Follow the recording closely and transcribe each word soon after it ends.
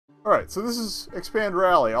Alright, so this is Xpand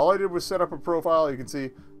Rally. All I did was set up a profile. You can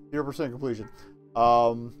see 0% completion.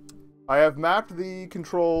 I have mapped the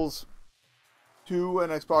controls to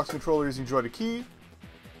an Xbox controller using joy to key.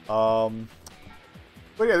 But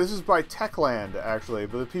yeah, this is by Techland, actually.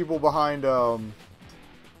 But the people behind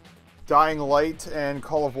Dying Light and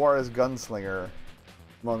Call of Juarez Gunslinger,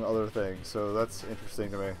 among other things. So that's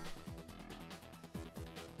interesting to me.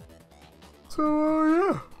 So,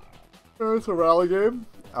 yeah. It's a rally game.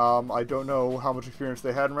 I don't know how much experience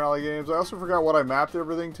they had in rally games. I also forgot what I mapped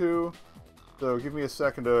everything to. So give me a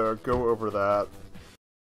second to go over that.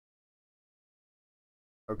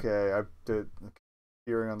 Okay, I did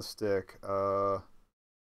steering on the stick.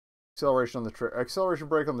 Acceleration on the acceleration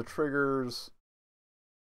brake on the triggers.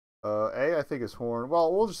 A, I think, is horn.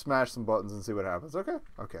 Well, we'll just smash some buttons and see what happens. Okay?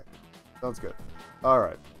 Okay. Sounds good.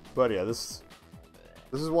 Alright. But yeah, this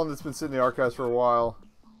is one that's been sitting in the archives for a while.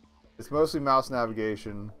 It's mostly mouse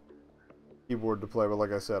navigation, keyboard to play, but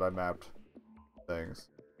like I said, I mapped things.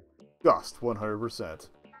 Just 100%.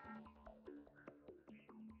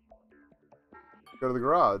 Go to the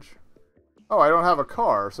garage. Oh, I don't have a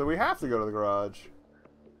car, so we have to go to the garage.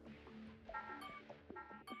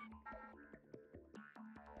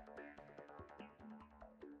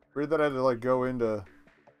 Weird that I had to, like, go in to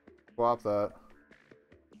swap that.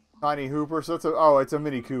 Tiny Hooper, so it's a... Oh, it's a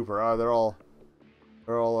Mini Cooper. They're all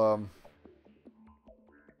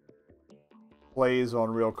plays on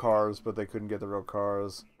real cars, but they couldn't get the real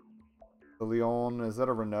cars. The Leon, is that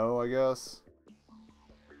a Renault, I guess?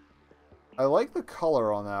 I like the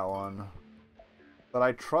color on that one, but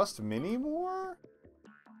I trust Mini more?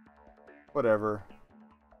 Whatever.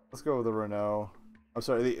 Let's go with the Renault. I'm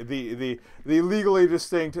sorry, the legally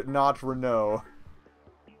distinct not Renault.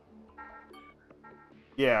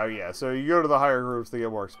 Yeah, so you go to the higher groups, they get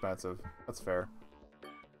more expensive. That's fair.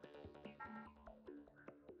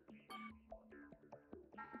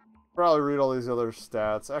 Probably read all these other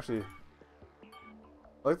stats. Actually,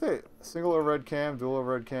 I like the single overhead cam, dual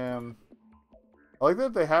overhead cam. I like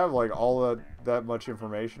that they have like all that much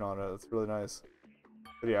information on it. It's really nice.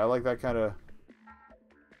 But yeah, I like that kind of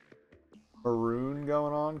maroon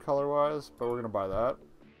going on color-wise. But we're gonna buy that.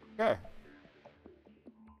 Okay.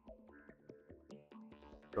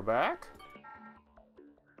 Go back.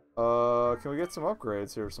 Can we get some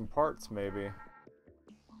upgrades here? Some parts, maybe.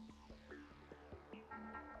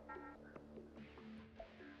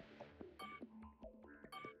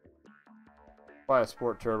 Buy a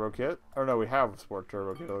sport turbo kit. Or no, we have a sport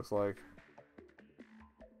turbo kit, it looks like.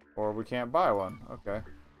 Or we can't buy one. Okay.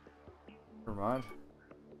 Never mind.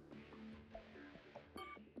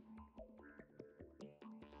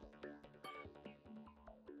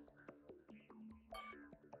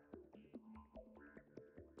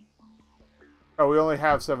 Oh, we only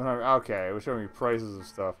have 700. Okay, it was showing me prices of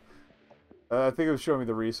stuff. I think it was showing me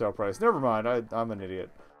the resale price. Never mind, I'm an idiot.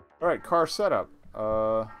 Alright, car setup.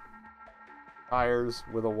 Tires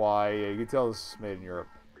with a Y. Yeah, you can tell this is made in Europe.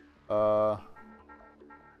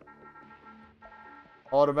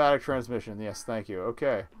 Automatic transmission. Yes, thank you.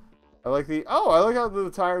 Okay. I like the... Oh, I like how the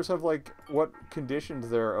tires have, like, what conditions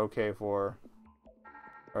they're okay for.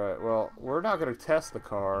 Alright, well, we're not going to test the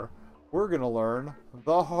car. We're going to learn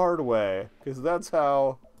the hard way. Because that's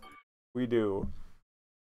how we do.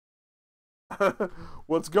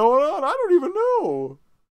 What's going on? I don't even know.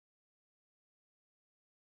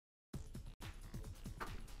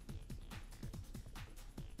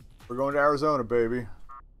 We're going to Arizona, baby.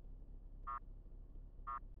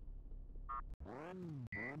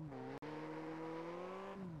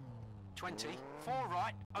 Four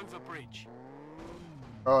right, over bridge.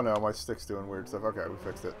 Oh no, my stick's doing weird stuff. Okay, we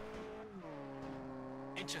fixed it.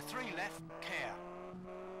 Into 3 left, care.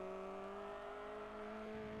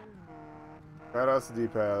 Badass the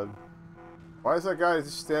D-pad. Why is that guy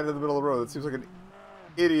just standing in the middle of the road? That seems like an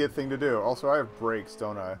idiot thing to do. Also, I have brakes,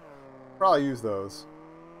 don't I? Probably use those.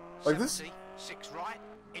 Like 70, this. 6 right,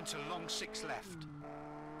 into long 6 left.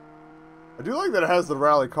 I do like that it has the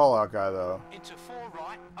rally call-out guy, though. Into 4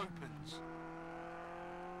 right, opens.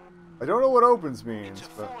 I don't know what opens means,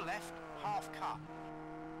 Into but... 4 left, half cut.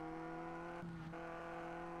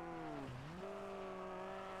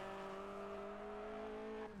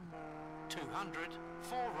 .200,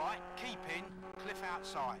 4 right, keep in, cliff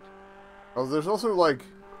outside. Oh, there's also, like,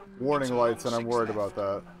 warning Into lights, and long I'm 6 worried left. about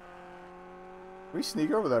that. Can we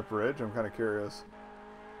sneak over that bridge? I'm kind of curious.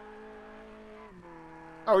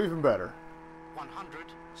 Oh, even better. 100,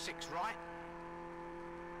 6 right.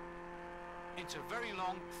 Into very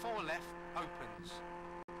long, 4 left, opens.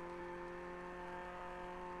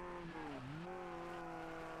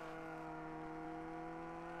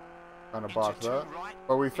 Kind of Into botched 2 that. right,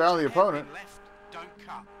 But we found the into hairpin opponent. left, don't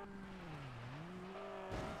cut.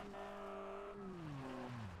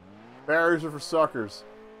 Barriers are for suckers.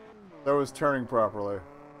 That was turning properly.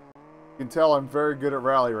 You can tell I'm very good at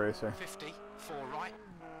rally racing. 50, 4 right,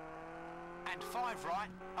 and 5 right,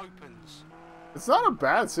 opens. It's not a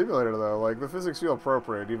bad simulator though. Like the physics feel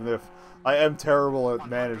appropriate, even if I am terrible at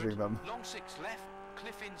managing them. Long 6 left,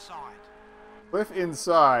 cliff inside. Cliff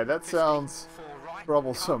inside. That 50, sounds 4 right,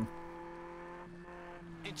 troublesome.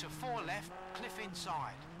 cut. Into 4 left, cliff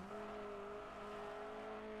inside.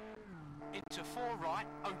 Into 4 right,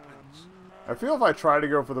 opens. I feel if I try to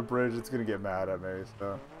go for the bridge, it's gonna get mad at me.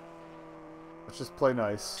 So let's just play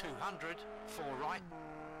nice. 200, 4 right.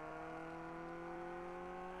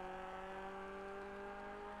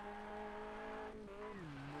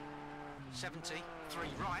 $70, 3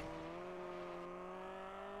 right.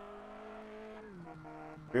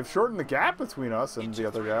 We have shortened the gap between us and Into the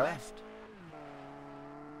other 3 guy. left.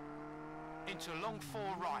 Into long 4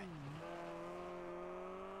 right.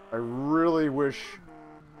 I really wish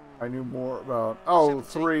I knew more about... Oh, 70,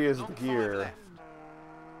 3 is long the 5 gear left.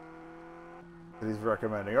 that he's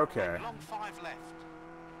recommending. Okay. And long 5 left.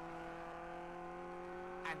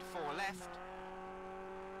 And 4 left.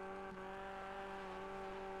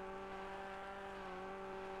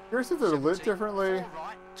 Curious if they're lit 70, differently 4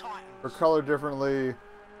 right, tightens. or colored differently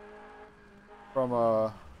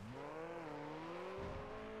from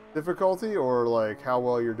difficulty, or like how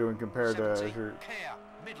well you're doing compared 70, to your... care,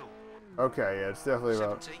 middle. Okay, yeah, it's definitely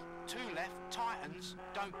about... 70, 2 left, tightens,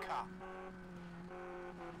 don't cut.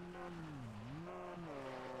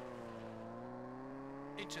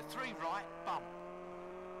 Into 3 right, bump.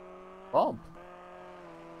 Bump.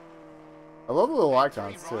 I love the little And 3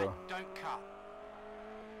 icons right, too. don't cut.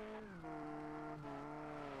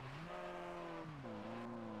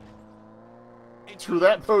 Into Through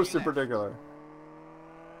that long 3 post in left. particular.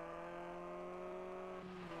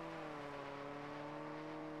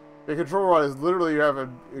 The control rod is literally you have a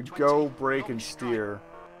go, brake, and steer.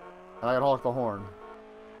 And I can honk the horn.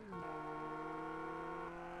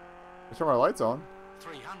 I turn my lights on.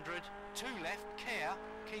 300, 2 left, care,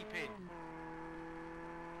 keep in.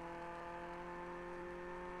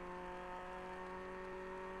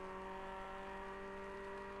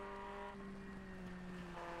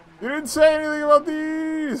 You didn't say anything about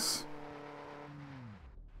these!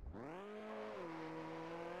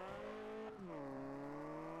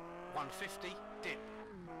 $150, dip.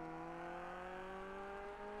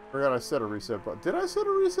 Forgot I set a reset button. Did I set a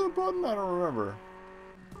reset button? I don't remember.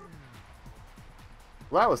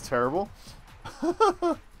 Well, that was terrible.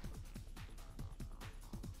 The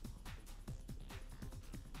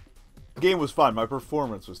game was fine. My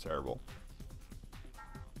performance was terrible.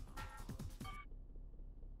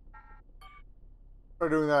 Try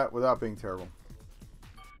doing that without being terrible.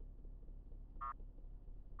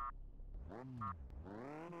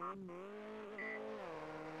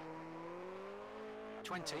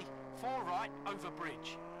 $20, 4 right, over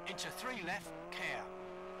bridge. Into 3 left, care.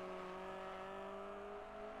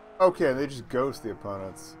 Okay, they just ghost the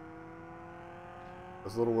opponents. I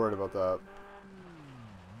was a little worried about that.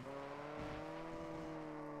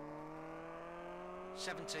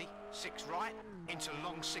 70, 6 right, into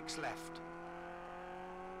long 6 left.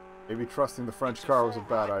 Maybe trusting the French Into car was a 4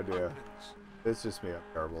 bad right, idea. opens. It's just me. I'm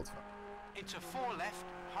terrible. It's fine. Into 4 left,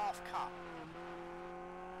 half cut.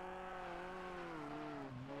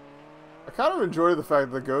 I kind of enjoy the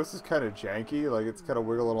fact that the ghost is kind of janky. Like, it's kind of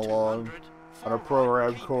wiggling along 200, on a 4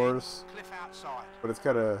 programmed keep in, course. cliff outside. But it's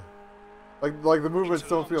kind of... Like the movements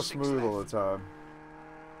Into don't feel long 6 smooth all the left. time.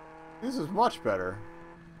 This is much better.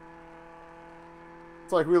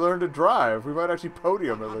 It's like we learned to drive. We might actually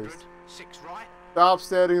podium at 100, least. 6 right. Stop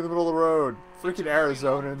standing in the middle of the road. Freaking into 3 long,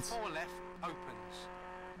 Arizonans. 4 left, opens.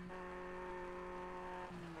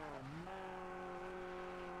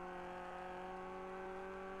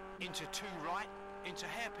 Into 2 right, into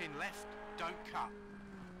hairpin left, don't cut.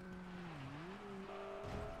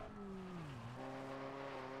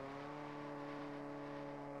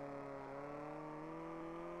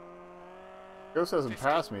 Ghost hasn't 50,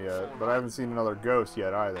 passed me yet, 4 but I haven't seen another ghost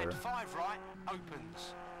yet either. And 5 right,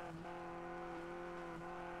 opens.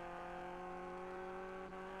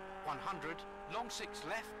 100, long 6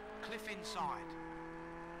 left, cliff inside.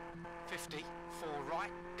 50, 4 right,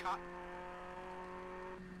 cut.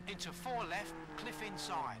 Into 4 left, cliff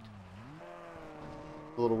inside.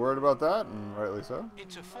 A little worried about that, and rightly so.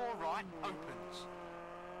 Into 4 right, opens.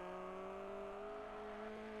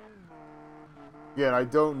 Again, I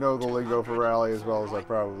don't know the lingo for rally as well as I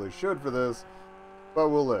probably should for this, but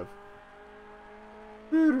we'll live.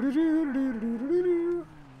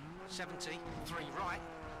 70, 3 right.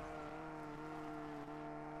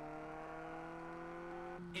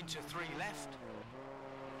 Into 3 left.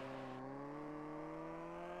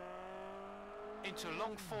 Into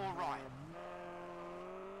long 4 right.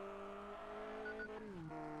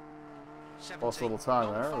 70, Lost a little time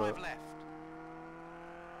long there, 5 but left.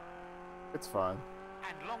 it's fine.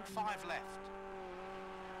 And long 5 left.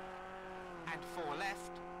 And 4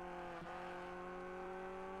 left.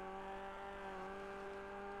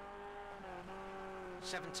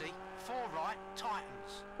 '70, 4 right, tightens.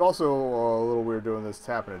 It's also a little weird doing this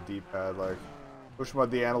tapping a D-pad. Like, wish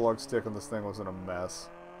the analog stick on this thing wasn't a mess.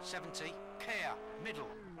 70, care, middle.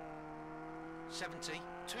 70,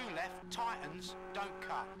 2 left, tightens, don't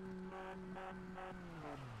cut.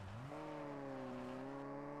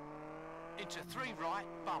 Into 3 right,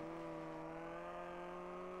 bump.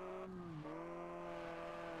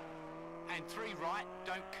 And 3 right,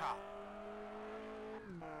 don't cut.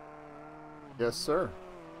 Yes, sir.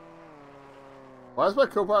 Why is my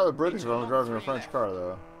co-pilot British if I'm driving a 3 French left. car,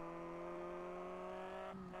 though?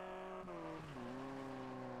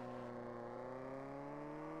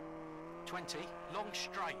 '20, long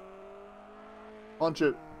straight. Punch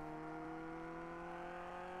it.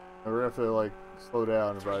 We're gonna have to, like, slow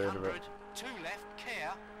down by the end of it. 300, 2 left,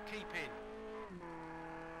 care, keep in.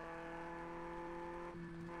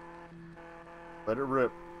 Let it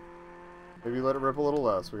rip. Maybe let it rip a little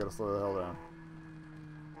less. We gotta slow the hell down.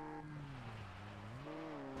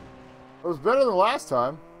 It was better than last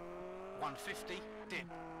time. 150, dip.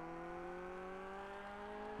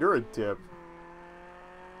 You're a dip.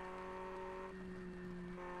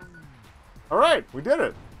 Alright, we did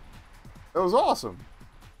it. That was awesome.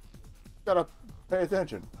 Gotta pay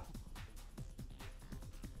attention.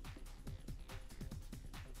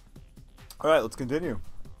 Alright, let's continue.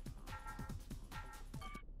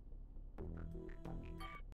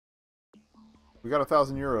 We got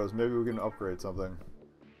 1,000 euros. Maybe we can upgrade something.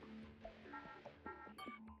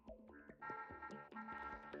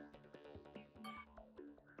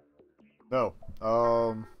 No.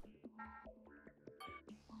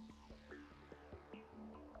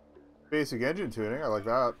 Basic engine tuning. I like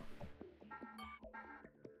that.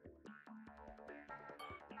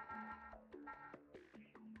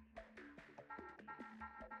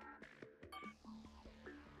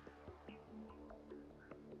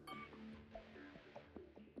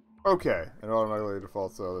 Okay, it automatically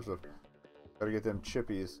defaults to other stuff. Gotta get them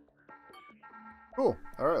chippies. Cool.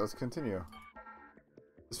 Alright, let's continue.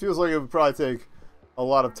 This feels like it would probably take a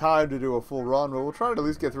lot of time to do a full run, but we'll try to at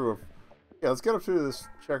least get through a... Yeah, let's get up to this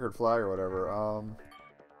checkered flag or whatever.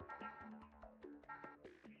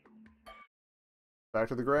 Back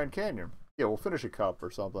to the Grand Canyon. Yeah, we'll finish a cup or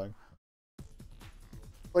something.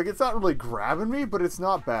 Like, it's not really grabbing me, but it's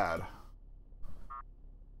not bad.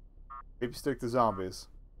 Maybe stick to zombies.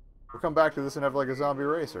 We'll come back to this and have like a zombie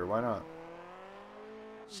racer. Why not?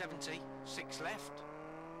 70, 6 left.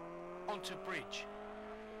 Onto bridge.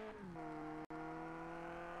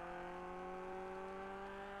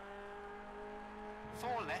 4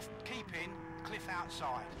 left, keep in, cliff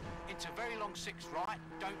outside. Into very long 6 right,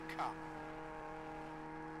 don't cut.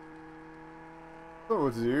 I don't know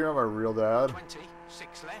what to do. You're not my real dad. 20,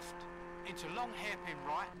 6 left. Into long hairpin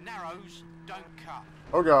right, narrows, don't cut.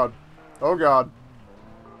 Oh god. Oh god.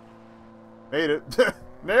 Made it.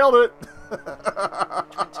 Nailed it.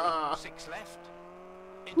 20, 6 left.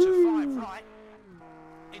 Into 5 right.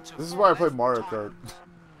 Into This is 4 why I play left, Mario Kart. tightens.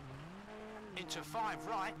 Into 5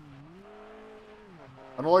 right.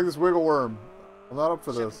 I don't like this wiggle worm. I'm not up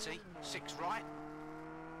for 70, this. 6 right.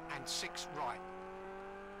 And 6 right.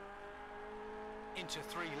 Into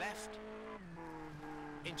 3 left.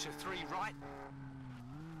 Into 3 right.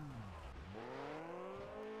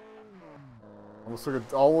 Almost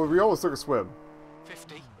took a, we almost took a swim.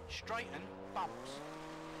 50, straighten, bumps.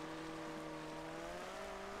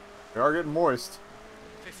 We are getting moist.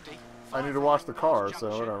 50, I need 5 to wash right, the car, large so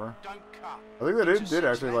junction, whatever. Don't cut. I think they Into did 6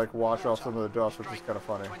 actually like left, wash off water, some of the dust, which is straight, kind of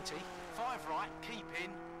funny. 20, 5 right, keep in,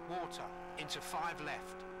 water. Into 5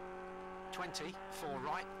 left. 20, 4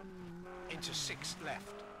 right. Into 6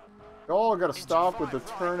 left. Y'all gotta Into stop with 5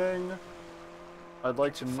 the right. turning. I'd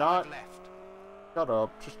like to Into 5 not... left. Shut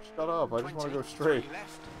up. Just shut up. I just want to go straight. 3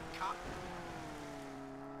 left, cut.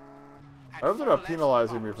 I hope they're 4 not left,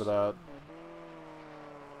 penalizing me bumps. for that.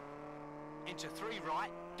 Into 3 right,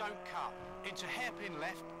 don't cut. Into hairpin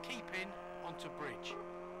left, keep in, onto bridge.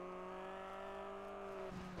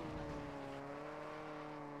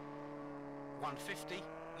 .150,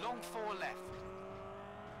 long 4 left.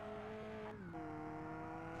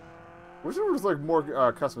 Wish there was like more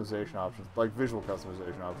customization options, like visual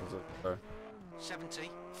customization options. There. 70,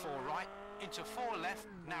 4 right, into 4 left,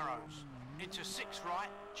 narrows, into 6 right,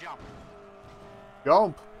 jump.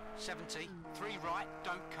 Jump. 70, 3 right,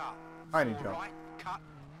 don't cut. Tiny 4 jump. right, cut.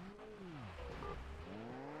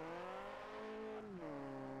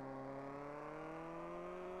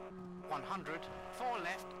 100, 4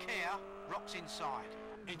 left, care, rocks inside.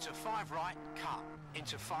 Into 5 right, cut.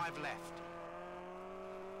 Into 5 left.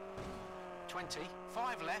 20,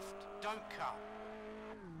 5 left, don't cut.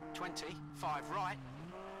 20, 5 right.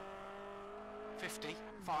 50,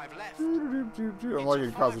 5 left. I'm like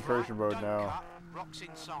in concentration mode don't now. cut, rocks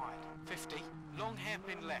inside. 50, long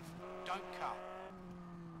hairpin left, don't cut.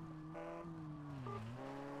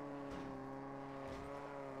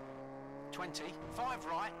 20, 5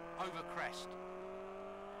 right, over crest.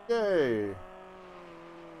 Yay.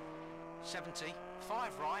 70,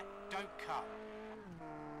 5 right, don't cut.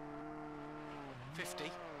 50,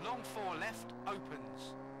 long 4 left,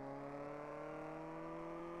 opens.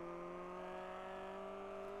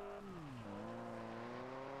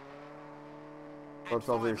 Looks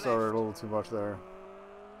like the accelerator a little too much there.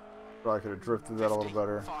 Probably could have drifted that 50, a little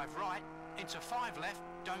better. 5 right, into 5 left,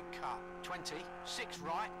 don't cut. 20, 6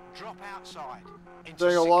 right, drop outside. Into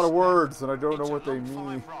Saying a 6 lot of left, words and I don't know into what they long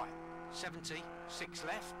mean. 5 right, 70, 6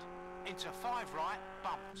 left, into 5 right,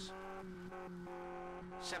 bumps.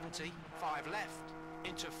 70, 5 left,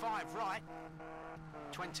 into 5 right,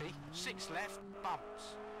 20, 6 left,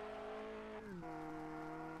 bumps.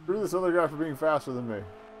 Screw this other guy for being faster than me.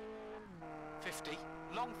 50,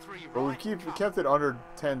 long 3 right, But we kept it under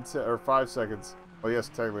 5 seconds. Well, yes,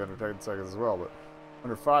 technically under 10 seconds as well, but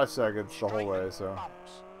under 5 seconds the whole way, so.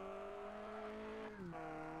 Bumps.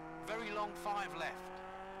 Very long 5 left.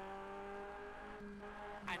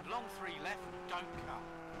 And long 3 left, don't cut.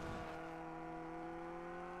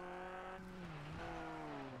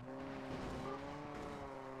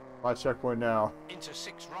 My checkpoint now. Into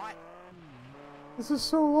 6 right. This is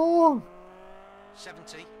so long.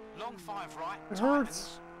 70, long 5 right, It tightens,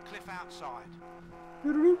 hurts. cliff outside.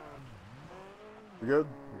 You good?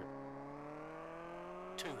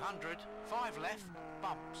 200, 5 left,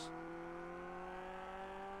 bumps.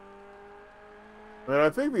 I mean, I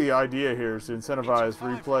think the idea here is to incentivize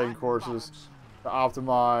Into 5 replaying right, courses, bumps. to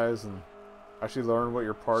optimize and actually learn what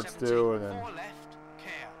your parts 70, do, and then 4 left,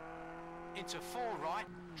 care. Into 4 right,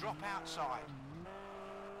 drop outside.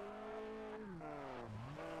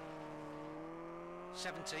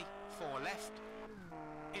 70, 4 left.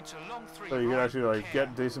 Into long 3 so you right, can actually like care.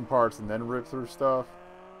 get decent parts and then rip through stuff.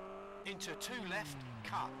 Into 2 left,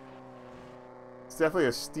 cut. It's definitely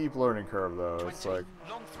a steep learning curve, though. 20, It's like,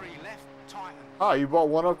 long 3 left, tightens. ah, you bought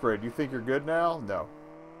one upgrade. You think you're good now? No.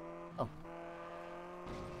 Oh.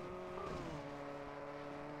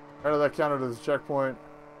 How did that count as a checkpoint?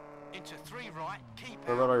 Into 3 right, keep What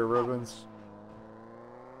out. about all your bumps. ribbons?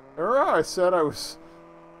 Remember how I said I was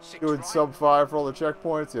 6 doing right, sub 5 for all the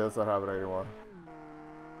checkpoints? Yeah, that's not happening anymore.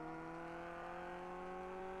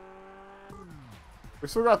 We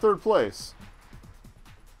still got 3rd place.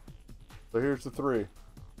 So here's the 3.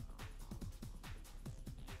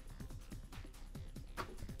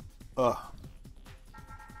 Ugh.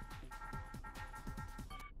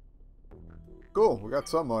 Cool, we got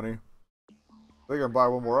some money. I think I can buy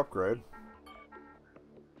one more upgrade.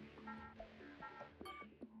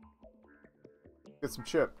 Get some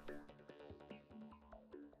chip.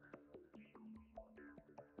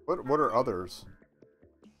 What are others?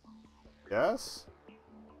 Yes?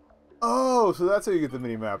 Oh, so that's how you get the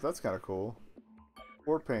mini map. That's kind of cool.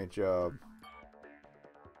 War paint job.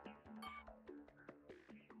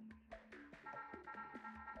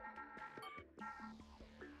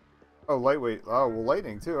 Oh, lightweight. Oh, well,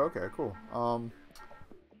 lightning too. Okay, cool. I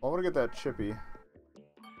want to get that chippy.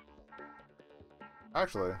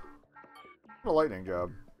 Actually, a lightning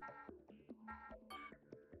job.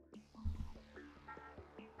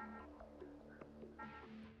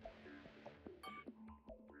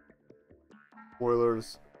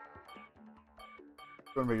 Spoilers.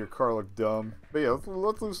 Gonna make your car look dumb. But yeah,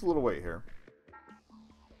 let's lose a little weight here.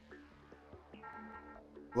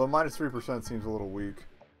 Well, minus 3% seems a little weak.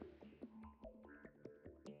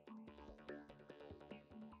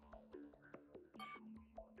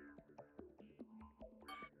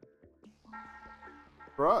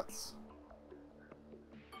 Struts.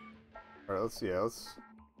 Alright, let's see. Yeah, let's.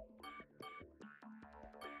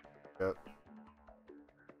 Yep.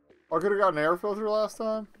 Oh, I could have gotten an air filter last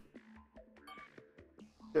time.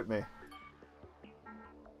 Hit me.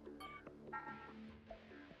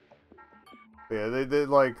 Yeah, they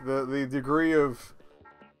like the degree of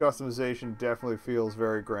customization definitely feels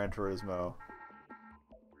very Gran Turismo.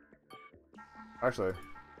 Actually,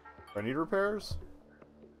 Do I need repairs?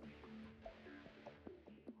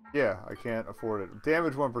 Yeah, I can't afford it.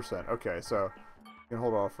 Damage 1%. Okay, so you can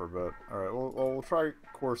hold off for a bit. Alright, we'll try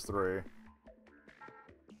course 3.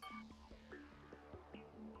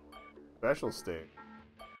 Special state.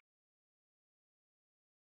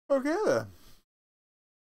 Okay then.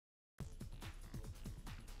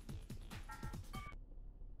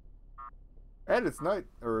 And it's night,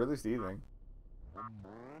 or at least evening.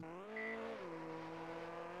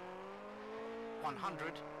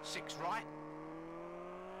 100, 6 right.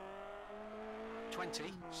 20,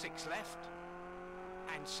 6 left.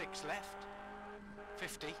 And 6 left.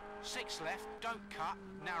 50, 6 left. Don't cut.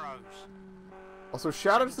 Narrows. Also,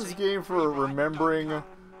 shout out to this game for remembering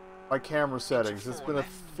my camera settings. It's been a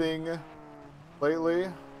thing lately.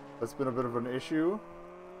 That's been a bit of an issue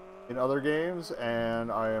in other games,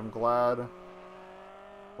 and I am glad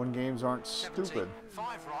when games aren't 70, stupid.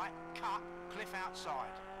 5 right, cut, cliff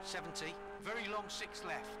outside. 70, very long 6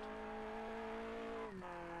 left.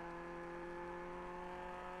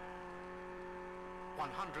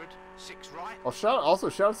 100, 6 right. Also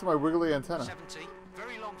shout out to my wiggly antenna. 70,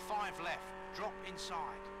 very long 5 left. Drop inside.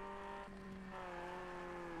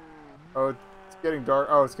 Oh, it's getting dark.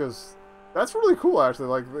 Oh, it's because that's really cool actually.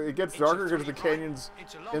 Like it gets darker because the canyon's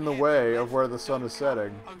in the way of where the sun is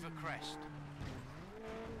setting. Over crest.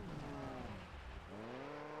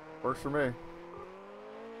 Works for me.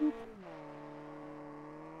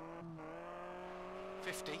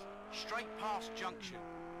 50, straight past junction,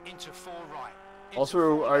 into 4 right.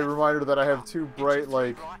 Also, a reminder that I have 2 bright,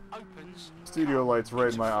 like, studio lights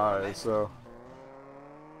right in my eyes, so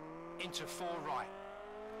into 4 right.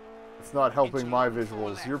 It's not helping my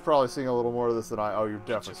visuals. You're probably seeing a little more of this than I. Oh, you're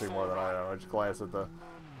definitely seeing more than I am. I just glanced at the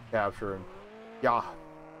capture and yeah.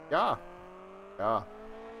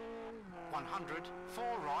 100, 4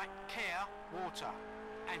 right, care, water,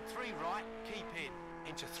 and 3 right, keep in,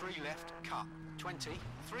 into 3 left, cut, 20,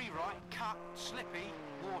 3 right, cut, slippy,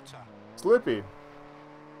 water. Slippy.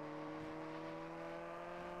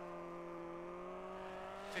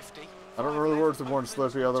 50. I don't know the words of more than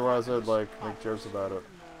Slippy, otherwise I'd like make jokes about it.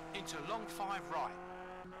 Into long 5 right.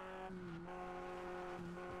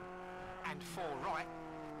 And 4 right.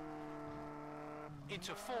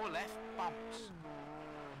 Into 4 left, bumps.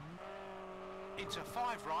 Into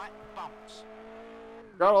 5 right, bumps.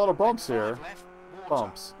 Got a lot of bumps here. Left,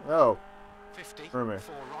 bumps. No. 50. Roomy.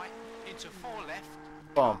 4 right. Into 4 left.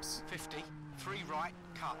 Bumps. 50. 3 right,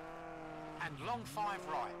 cut. And long 5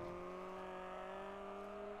 right.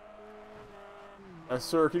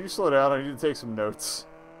 Sir, can you slow down? I need to take some notes.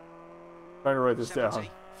 I'm trying to write this 70, down.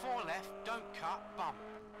 4 left, don't cut, bump.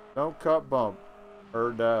 Don't cut, bump.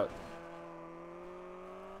 Heard that.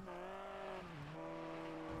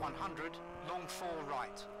 100, long 4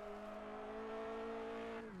 right.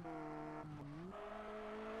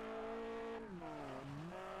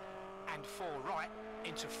 And 4 right,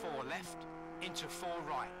 into 4 left, into 4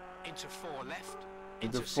 right, into 4 left,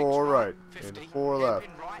 into 4 right, 50, into 4 left,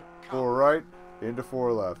 right, 4 right, into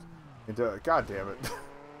 4 left, into... God damn it.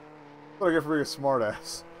 What do I get for being a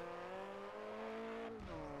smartass?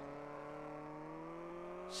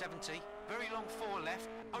 70, very long 4 left,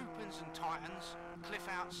 opens and tightens, cliff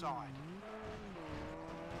outside.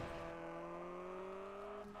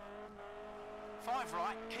 5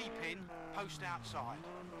 right, keep in, post outside,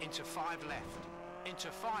 into 5 left, into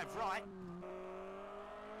 5 right,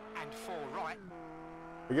 and 4 right.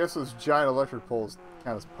 I guess those giant electric poles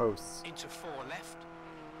count as posts. Into 4 left,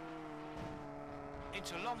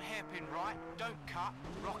 into long hairpin right, don't cut,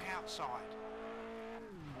 rock outside.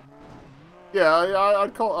 Yeah,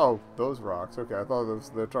 I'd call... Oh, those rocks. Okay, I thought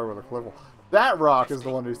they were talking about the cliff wall. That rock 50, is the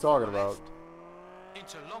one he's talking about.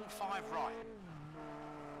 Into long 5 right.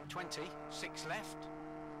 20, 6 left.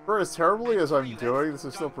 For as terribly as I'm left, doing, this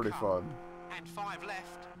is still pretty fun. And 5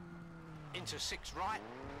 left. Into 6 right.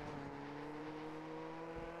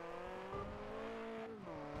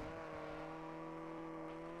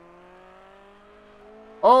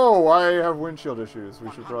 Oh, I have windshield issues.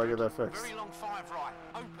 We should probably get that fixed. Very long 5 right.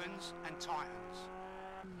 Opens and tightens.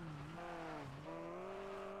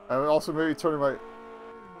 And also maybe turning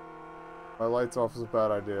my lights off is a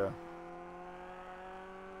bad idea.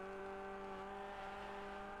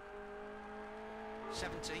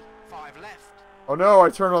 $75 left. Oh no, I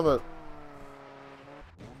turned on the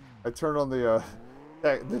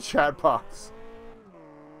chat box.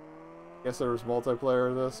 Guess there was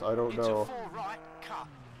multiplayer in this. I don't know. 4 right, cut.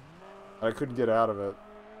 I couldn't get out of it.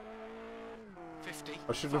 50.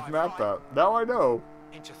 I should have mapped that. Now I know.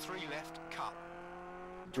 Into 3 left, cut.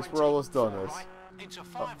 Guess we're almost done this. Right, into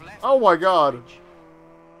 5 left. Oh my god.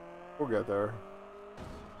 We'll get there.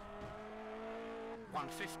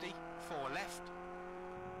 150, 4 left.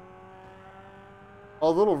 Oh,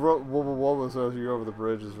 little wobbles as you go over the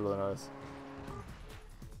bridge is really nice.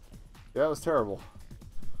 Yeah, it was terrible.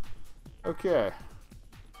 Okay.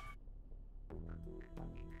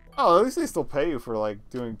 Oh, at least they still pay you for, like,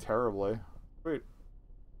 doing terribly. Sweet.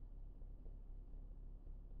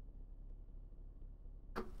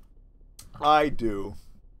 I do.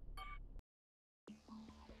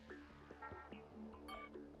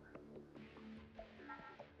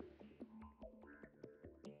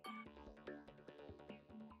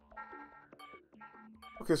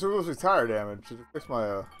 Okay, so it was tire damage. Did it fix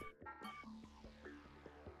my,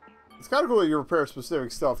 It's kind of cool that you repair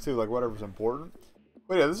specific stuff, too, like whatever's important.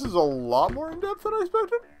 But yeah, this is a lot more in-depth than I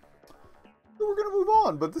expected. So we're gonna move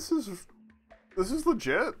on, but this is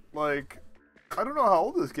legit. Like, I don't know how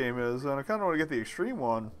old this game is, and I kind of want to get the Xtreme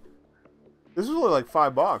one. This is only like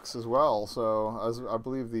 $5 as well, so as I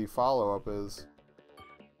believe the follow-up is.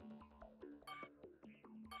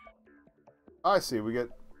 I see, we get...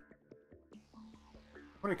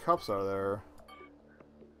 How many cups are there?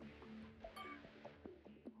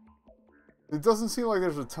 It doesn't seem like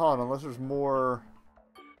there's a ton, unless there's more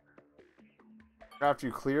after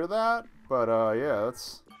you clear that. But, yeah,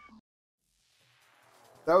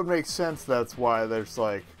 that would make sense. That's why there's,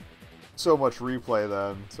 like, so much replay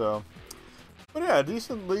then, so... But yeah,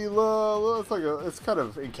 decently low. It's kind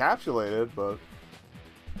of encapsulated, but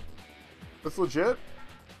it's legit.